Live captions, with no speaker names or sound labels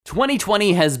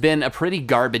2020 has been a pretty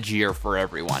garbage year for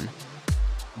everyone.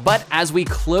 But as we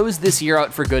close this year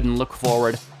out for good and look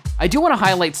forward, I do want to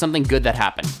highlight something good that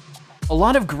happened. A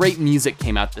lot of great music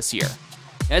came out this year.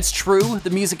 It's true, the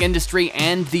music industry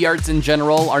and the arts in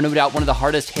general are no doubt one of the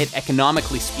hardest hit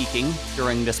economically speaking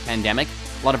during this pandemic.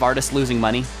 A lot of artists losing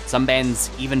money, some bands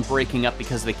even breaking up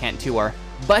because they can't tour.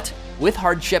 But with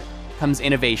hardship comes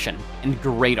innovation and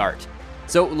great art.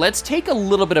 So let's take a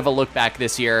little bit of a look back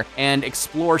this year and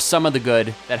explore some of the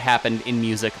good that happened in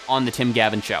music on The Tim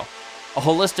Gavin Show. A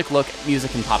holistic look at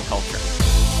music and pop culture.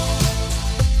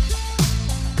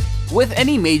 With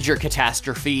any major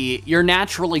catastrophe, you're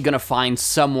naturally going to find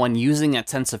someone using that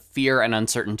sense of fear and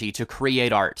uncertainty to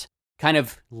create art, kind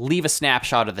of leave a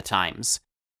snapshot of the times.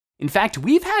 In fact,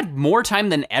 we've had more time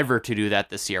than ever to do that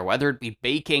this year, whether it be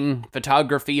baking,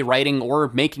 photography, writing, or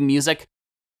making music.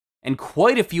 And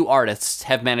quite a few artists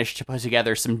have managed to put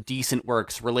together some decent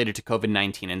works related to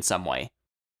COVID-19 in some way.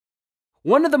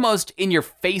 One of the most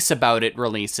in-your-face about it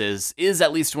releases is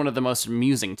at least one of the most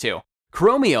amusing too.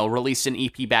 Chromeo released an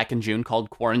EP back in June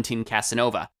called Quarantine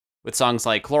Casanova. With songs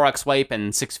like Clorox Wipe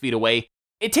and 6 Feet Away,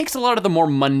 it takes a lot of the more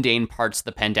mundane parts of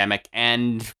the pandemic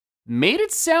and made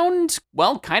it sound,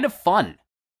 well, kind of fun.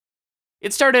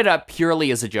 It started up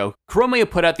purely as a joke. Chromeo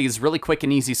put out these really quick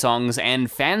and easy songs, and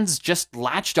fans just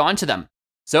latched onto them.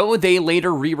 So they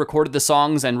later re-recorded the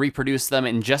songs and reproduced them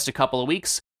in just a couple of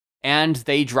weeks, and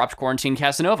they dropped Quarantine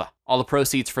Casanova. All the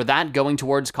proceeds for that going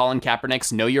towards Colin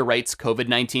Kaepernick's Know Your Rights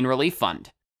COVID-19 Relief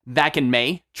Fund. Back in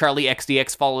May, Charlie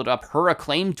XDX followed up her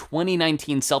acclaimed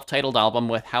 2019 self-titled album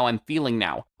with How I'm Feeling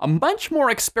Now, a much more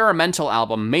experimental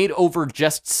album made over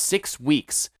just 6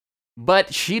 weeks.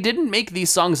 But she didn't make these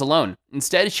songs alone.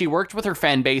 Instead, she worked with her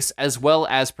fan base as well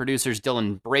as producers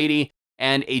Dylan Brady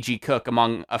and A.G. Cook,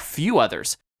 among a few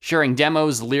others, sharing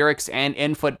demos, lyrics, and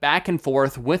input back and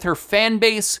forth with her fan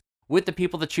base, with the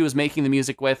people that she was making the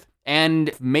music with,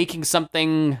 and making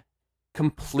something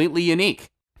completely unique.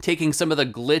 Taking some of the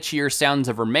glitchier sounds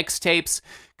of her mixtapes,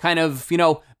 kind of,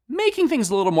 making things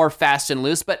a little more fast and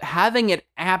loose, but having it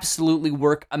absolutely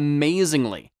work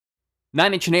amazingly.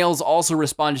 Nine Inch Nails also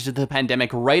responded to the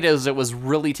pandemic right as it was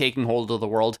really taking hold of the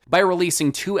world by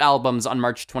releasing 2 albums on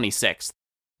March 26th,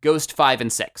 Ghost 5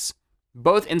 and 6.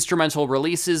 Both instrumental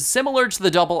releases similar to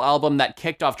the double album that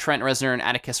kicked off Trent Reznor and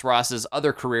Atticus Ross's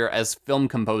other career as film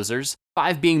composers,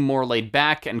 5 being more laid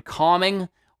back and calming,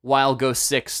 while Ghost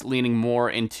 6 leaning more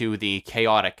into the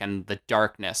chaotic and the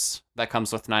darkness that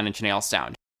comes with Nine Inch Nails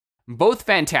sound. Both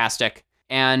fantastic,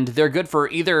 and they're good for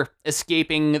either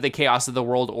escaping the chaos of the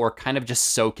world or kind of just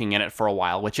soaking in it for a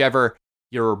while, whichever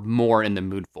you're more in the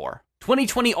mood for.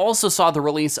 2020 also saw the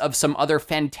release of some other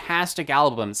fantastic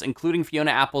albums, including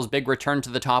Fiona Apple's big return to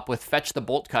the top with Fetch the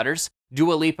Bolt Cutters.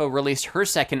 Dua Lipa released her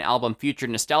second album, Future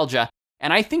Nostalgia,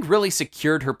 and I think really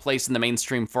secured her place in the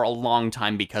mainstream for a long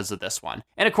time because of this one.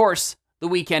 And of course, The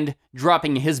Weeknd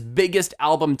dropping his biggest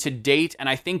album to date, and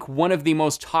I think one of the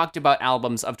most talked about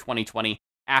albums of 2020,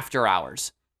 After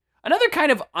Hours. Another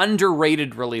kind of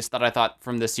underrated release that I thought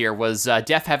from this year was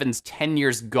Deafheaven's 10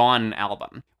 Years Gone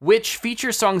album, which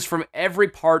features songs from every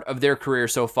part of their career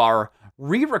so far,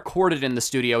 re-recorded in the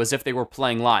studio as if they were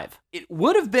playing live. It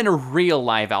would have been a real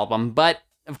live album, but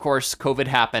of course, COVID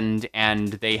happened and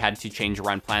they had to change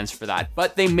around plans for that.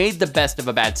 But they made the best of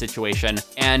a bad situation,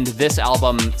 and this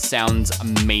album sounds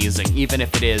amazing, even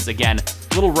if it is, again,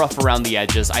 a little rough around the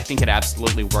edges. I think it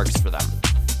absolutely works for them.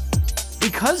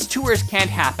 Because tours can't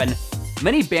happen,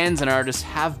 many bands and artists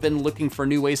have been looking for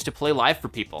new ways to play live for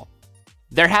people.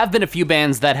 There have been a few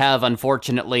bands that have,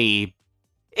 unfortunately,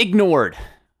 ignored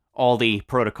all the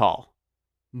protocol.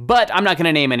 But I'm not going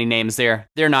to name any names there.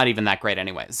 They're not even that great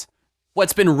anyways.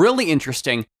 What's been really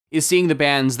interesting is seeing the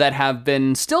bands that have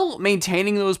been still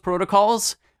maintaining those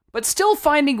protocols, but still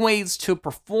finding ways to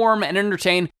perform and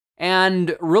entertain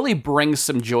and really bring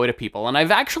some joy to people. And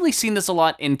I've actually seen this a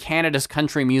lot in Canada's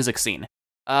country music scene.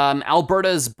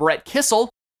 Alberta's Brett Kissel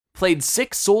played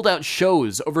 6 sold-out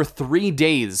shows over 3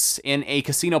 days in a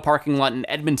casino parking lot in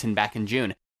Edmonton back in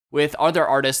June, with other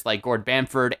artists like Gord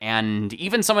Bamford and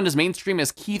even someone as mainstream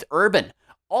as Keith Urban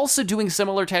also doing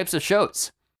similar types of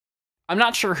shows. I'm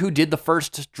not sure who did the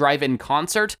first drive-in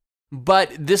concert,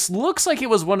 but this looks like it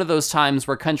was one of those times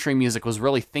where country music was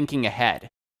really thinking ahead.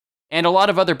 And a lot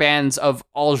of other bands of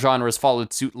all genres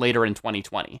followed suit later in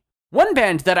 2020. One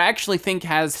band that I actually think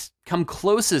has come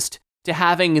closest to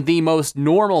having the most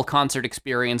normal concert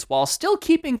experience while still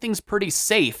keeping things pretty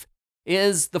safe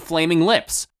is the Flaming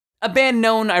Lips, a band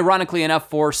known, ironically enough,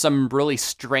 for some really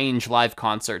strange live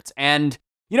concerts. And,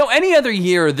 any other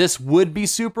year this would be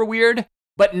super weird,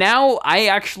 But now I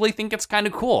actually think it's kind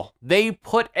of cool. They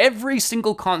put every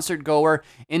single concert goer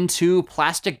into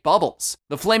plastic bubbles.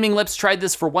 The Flaming Lips tried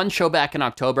this for one show back in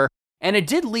October, and it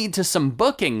did lead to some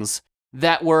bookings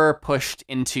that were pushed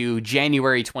into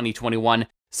January 2021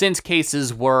 since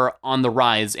cases were on the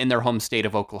rise in their home state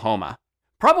of Oklahoma.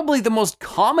 Probably the most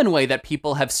common way that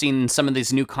people have seen some of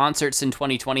these new concerts in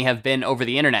 2020 have been over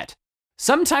the internet.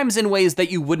 Sometimes in ways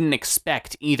that you wouldn't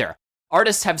expect either.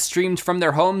 Artists have streamed from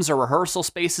their homes or rehearsal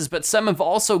spaces, but some have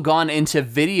also gone into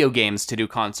video games to do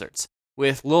concerts,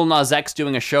 with Lil Nas X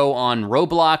doing a show on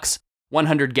Roblox,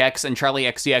 100 gecs and Charlie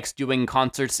XCX doing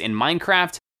concerts in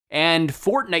Minecraft, and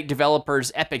Fortnite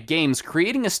developers Epic Games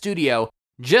creating a studio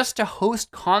just to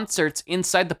host concerts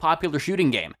inside the popular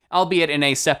shooting game, albeit in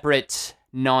a separate,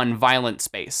 non-violent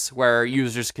space, where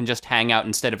users can just hang out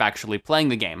instead of actually playing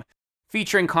the game,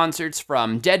 featuring concerts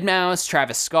from deadmau5,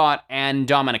 Travis Scott, and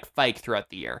Dominic Fike throughout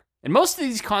the year. And most of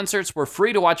these concerts were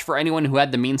free to watch for anyone who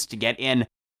had the means to get in,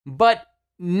 but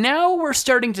now we're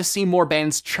starting to see more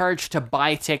bands charge to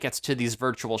buy tickets to these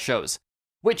virtual shows,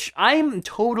 which I'm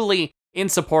totally in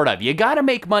support of. You gotta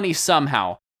make money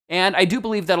somehow. And I do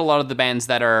believe that a lot of the bands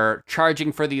that are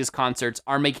charging for these concerts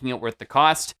are making it worth the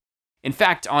cost. In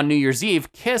fact, on New Year's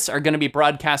Eve, Kiss are going to be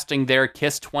broadcasting their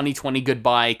Kiss 2020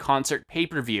 Goodbye concert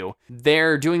pay-per-view.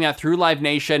 They're doing that through Live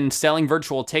Nation, selling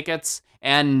virtual tickets,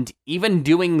 and even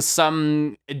doing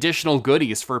some additional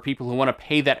goodies for people who want to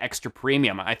pay that extra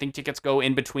premium. I think tickets go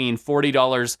in between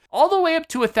 $40 all the way up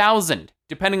to $1,000,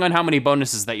 depending on how many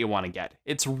bonuses that you want to get.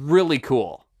 It's really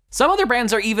cool. Some other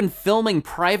bands are even filming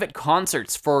private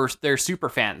concerts for their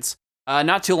superfans.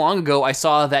 Not too long ago, I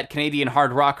saw that Canadian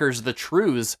hard rockers The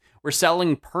Trues were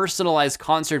selling personalized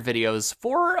concert videos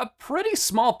for a pretty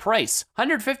small price.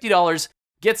 $150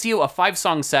 gets you a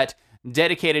 5-song set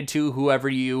dedicated to whoever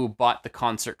you bought the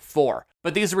concert for.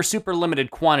 But these were super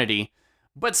limited quantity.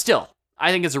 But still,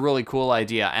 I think it's a really cool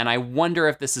idea, and I wonder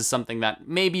if this is something that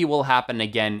maybe will happen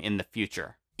again in the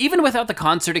future. Even without the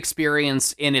concert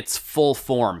experience in its full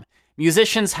form,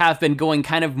 musicians have been going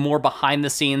kind of more behind the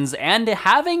scenes and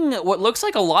having what looks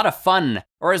like a lot of fun,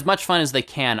 or as much fun as they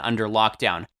can under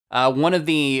lockdown. One of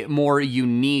the more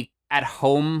unique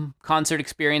at-home concert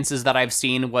experiences that I've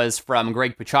seen was from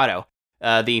Greg Puciato,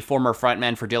 the former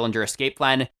frontman for Dillinger Escape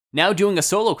Plan. Now doing a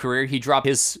solo career, he dropped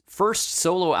his first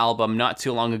solo album not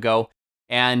too long ago,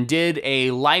 and did a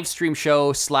live stream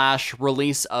show /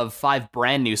 release of 5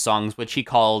 brand new songs, which he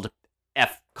called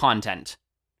F Content,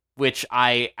 which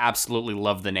I absolutely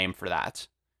love the name for that.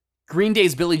 Green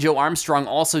Day's Billie Joe Armstrong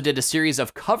also did a series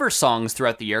of cover songs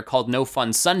throughout the year called No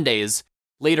Fun Sundays,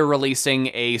 later releasing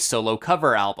a solo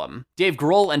cover album. Dave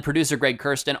Grohl and producer Greg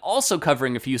Kurstin also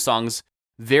covering a few songs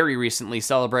very recently,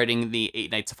 celebrating the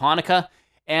 8 Nights of Hanukkah.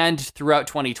 And throughout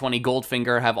 2020,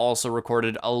 Goldfinger have also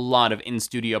recorded a lot of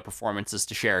in-studio performances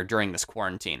to share during this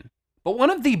quarantine. But one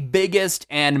of the biggest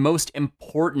and most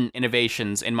important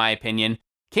innovations, in my opinion,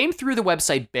 came through the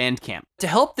website Bandcamp. To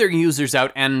help their users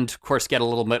out and, of course, get a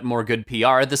little bit more good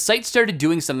PR, the site started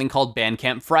doing something called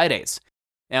Bandcamp Fridays.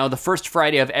 Now, the first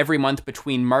Friday of every month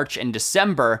between March and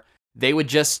December, they would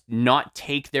just not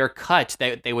take their cut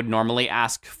that they would normally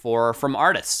ask for from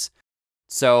artists.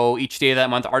 So each day of that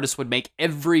month, artists would make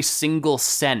every single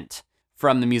cent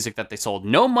from the music that they sold.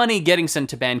 No money getting sent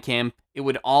to Bandcamp. It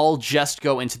would all just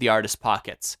go into the artists'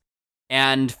 pockets.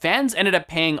 And fans ended up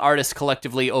paying artists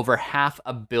collectively over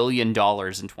 $500 million in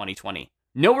 2020.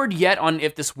 No word yet on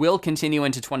if this will continue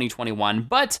into 2021,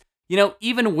 but,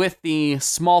 even with the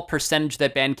small percentage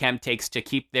that Bandcamp takes to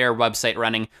keep their website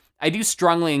running, I do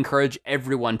strongly encourage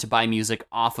everyone to buy music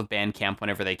off of Bandcamp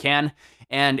whenever they can.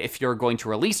 And if you're going to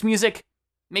release music,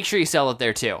 make sure you sell it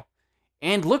there too.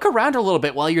 And look around a little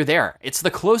bit while you're there. It's the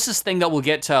closest thing that we'll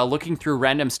get to looking through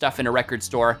random stuff in a record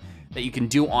store that you can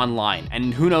do online.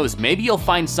 And who knows, maybe you'll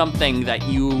find something that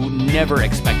you never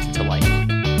expected to like.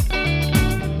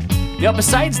 Now,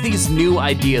 besides these new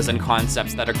ideas and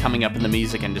concepts that are coming up in the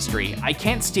music industry, I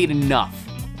can't state enough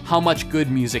how much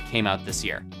good music came out this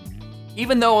year.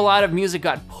 Even though a lot of music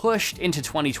got pushed into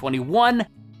 2021,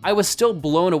 I was still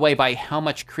blown away by how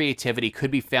much creativity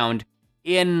could be found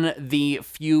in the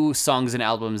few songs and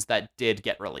albums that did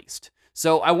get released.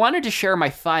 So I wanted to share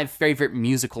my 5 favorite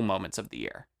musical moments of the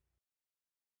year.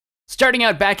 Starting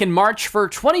out back in March, for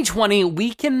 2020,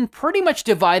 we can pretty much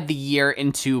divide the year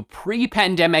into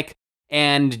pre-pandemic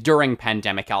and during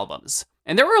pandemic albums.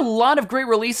 And there were a lot of great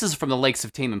releases from the likes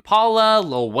of Tame Impala,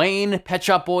 Lil Wayne, Pet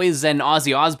Shop Boys, and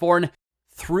Ozzy Osbourne.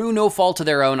 Through no fault of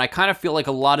their own, I kind of feel like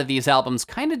a lot of these albums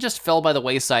kind of just fell by the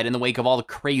wayside in the wake of all the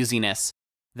craziness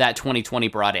that 2020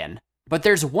 brought in. But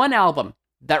there's one album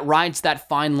that rides that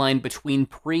fine line between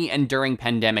pre and during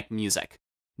pandemic music.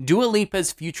 Dua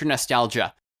Lipa's Future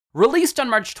Nostalgia, released on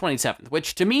March 27th,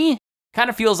 which to me kind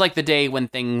of feels like the day when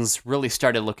things really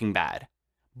started looking bad.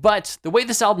 But the way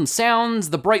this album sounds,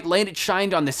 the bright light it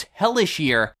shined on this hellish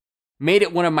year, made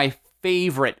it one of my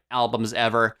favorite albums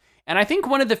ever, and I think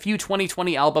one of the few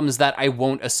 2020 albums that I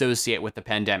won't associate with the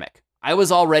pandemic. I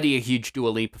was already a huge Dua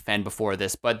Lipa fan before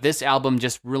this, but this album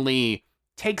just really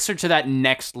takes her to that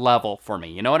next level for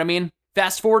me, you know what I mean?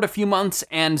 Fast forward a few months,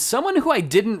 and someone who I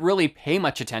didn't really pay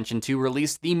much attention to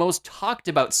released the most talked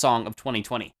about song of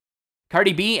 2020.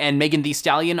 Cardi B and Megan Thee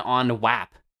Stallion on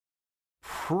WAP.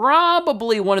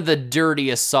 Probably one of the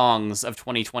dirtiest songs of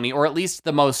 2020, or at least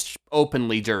the most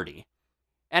openly dirty.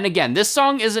 And again, this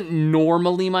song isn't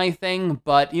normally my thing,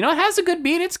 but it has a good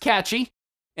beat, it's catchy,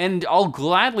 and I'll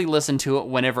gladly listen to it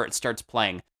whenever it starts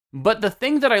playing. But the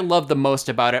thing that I love the most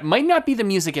about it might not be the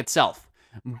music itself,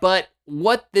 but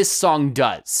what this song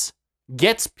does.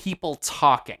 Gets people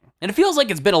talking. And it feels like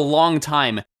it's been a long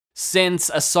time since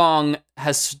a song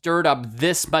has stirred up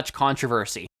this much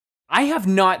controversy. I have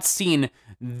not seen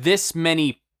this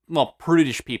many,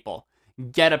 prudish people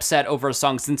get upset over a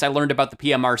song since I learned about the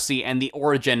PMRC and the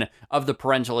origin of the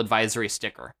parental advisory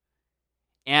sticker.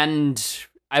 And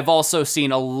I've also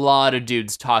seen a lot of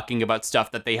dudes talking about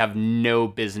stuff that they have no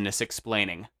business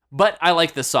explaining. But I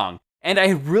like this song. And I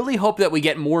really hope that we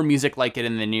get more music like it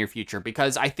in the near future,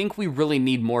 because I think we really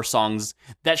need more songs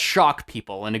that shock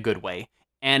people in a good way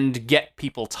and get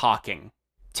people talking.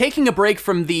 Taking a break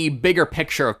from the bigger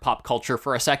picture of pop culture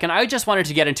for a second, I just wanted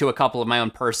to get into a couple of my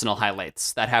own personal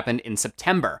highlights that happened in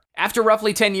September. After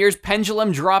roughly 10 years,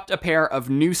 Pendulum dropped a pair of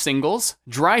new singles,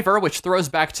 Driver, which throws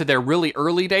back to their really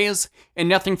early days, and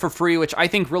Nothing for Free, which I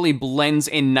think really blends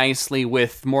in nicely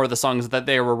with more of the songs that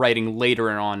they were writing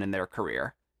later on in their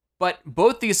career. But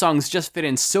both these songs just fit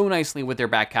in so nicely with their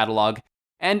back catalog,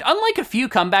 and unlike a few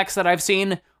comebacks that I've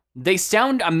seen, they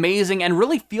sound amazing and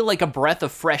really feel like a breath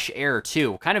of fresh air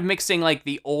too, kind of mixing like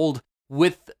the old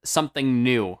with something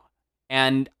new.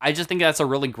 And I just think that's a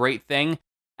really great thing.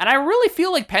 And I really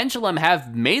feel like Pendulum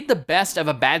have made the best of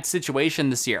a bad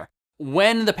situation this year.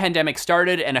 When the pandemic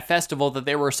started and a festival that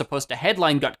they were supposed to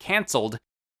headline got canceled,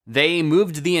 they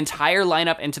moved the entire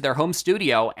lineup into their home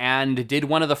studio and did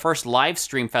one of the first live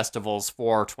stream festivals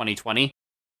for 2020.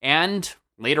 And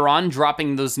later on,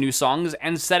 dropping those new songs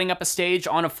and setting up a stage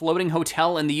on a floating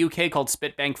hotel in the UK called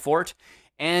Spitbank Fort,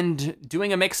 and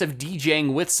doing a mix of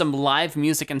DJing with some live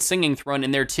music and singing thrown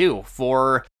in there too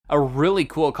for a really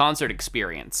cool concert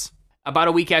experience. About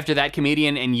a week after that,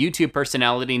 comedian and YouTube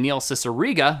personality Neil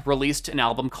Cicierega released an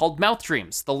album called Mouth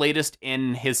Dreams, the latest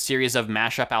in his series of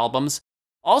mashup albums.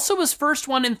 Also his first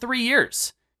one in 3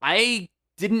 years. I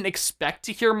didn't expect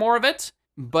to hear more of it,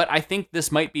 but I think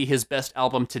this might be his best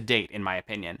album to date, in my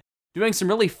opinion. Doing some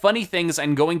really funny things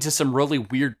and going to some really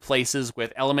weird places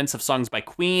with elements of songs by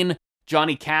Queen,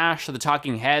 Johnny Cash, The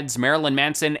Talking Heads, Marilyn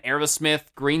Manson, Aerosmith,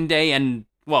 Green Day, and,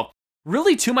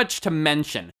 really too much to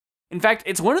mention. In fact,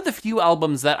 it's one of the few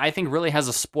albums that I think really has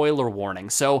a spoiler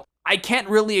warning, so I can't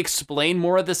really explain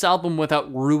more of this album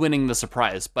without ruining the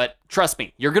surprise, but trust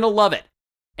me, you're gonna love it.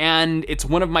 And it's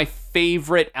one of my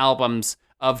favorite albums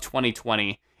of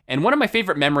 2020. And one of my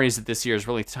favorite memories of this year is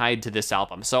really tied to this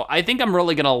album. So I think I'm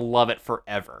really going to love it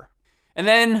forever. And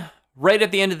then, right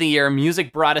at the end of the year,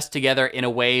 music brought us together in a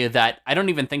way that I don't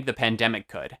even think the pandemic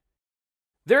could.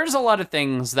 There's a lot of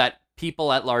things that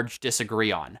people at large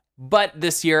disagree on. But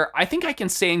this year, I think I can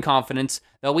say in confidence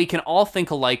that we can all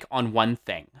think alike on one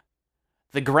thing.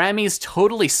 The Grammys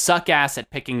totally suck ass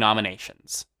at picking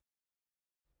nominations.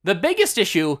 The biggest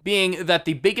issue being that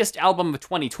the biggest album of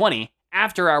 2020,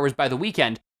 After Hours by The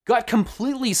Weeknd, got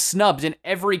completely snubbed in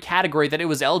every category that it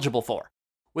was eligible for,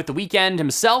 with The Weeknd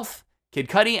himself, Kid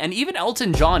Cudi, and even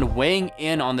Elton John weighing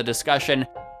in on the discussion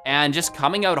and just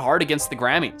coming out hard against the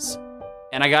Grammys.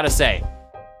 And I gotta say,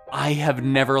 I have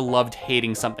never loved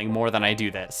hating something more than I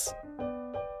do this.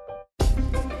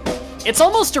 It's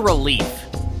almost a relief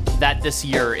that this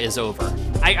year is over.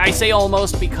 I say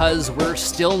almost because we're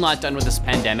still not done with this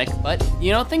pandemic, but,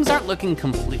 things aren't looking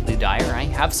completely dire. I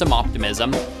have some optimism,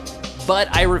 but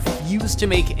I refuse to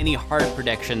make any hard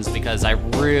predictions because I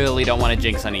really don't want to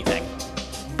jinx anything.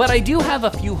 But I do have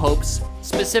a few hopes,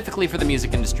 specifically for the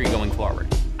music industry going forward.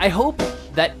 I hope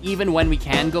that even when we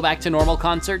can go back to normal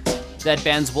concerts, that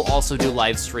bands will also do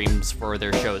live streams for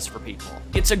their shows for people.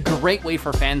 It's a great way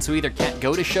for fans who either can't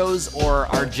go to shows or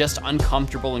are just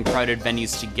uncomfortable in crowded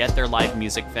venues to get their live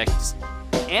music fix.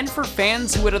 And for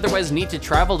fans who would otherwise need to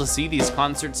travel to see these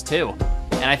concerts too.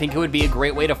 And I think it would be a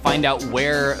great way to find out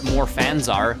where more fans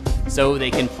are so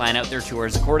they can plan out their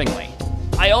tours accordingly.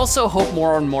 I also hope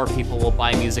more and more people will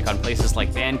buy music on places like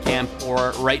Bandcamp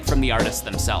or right from the artists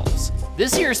themselves.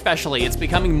 This year especially, it's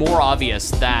becoming more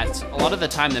obvious that a lot of the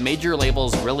time the major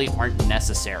labels really aren't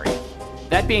necessary.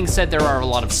 That being said, there are a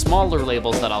lot of smaller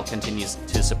labels that I'll continue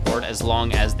to support as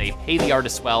long as they pay the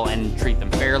artists well and treat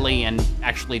them fairly and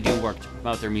actually do work to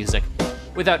promote their music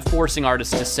without forcing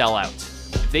artists to sell out.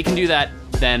 If they can do that,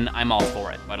 then I'm all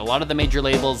for it, but a lot of the major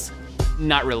labels,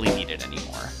 not really needed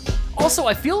anymore. Also,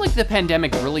 I feel like the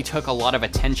pandemic really took a lot of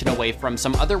attention away from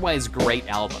some otherwise great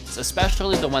albums,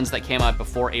 especially the ones that came out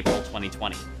before April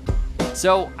 2020.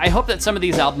 So I hope that some of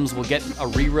these albums will get a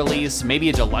re-release, maybe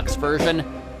a deluxe version,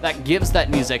 that gives that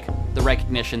music the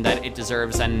recognition that it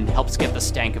deserves and helps get the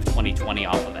stank of 2020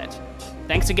 off of it.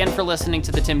 Thanks again for listening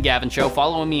to The Tim Gavin Show.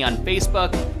 Follow me on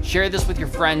Facebook, share this with your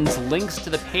friends, links to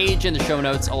the page in the show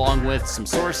notes, along with some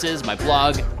sources, my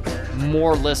blog,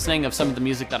 more listening of some of the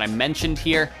music that I mentioned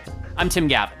here. I'm Tim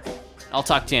Gavin. I'll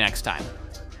talk to you next time.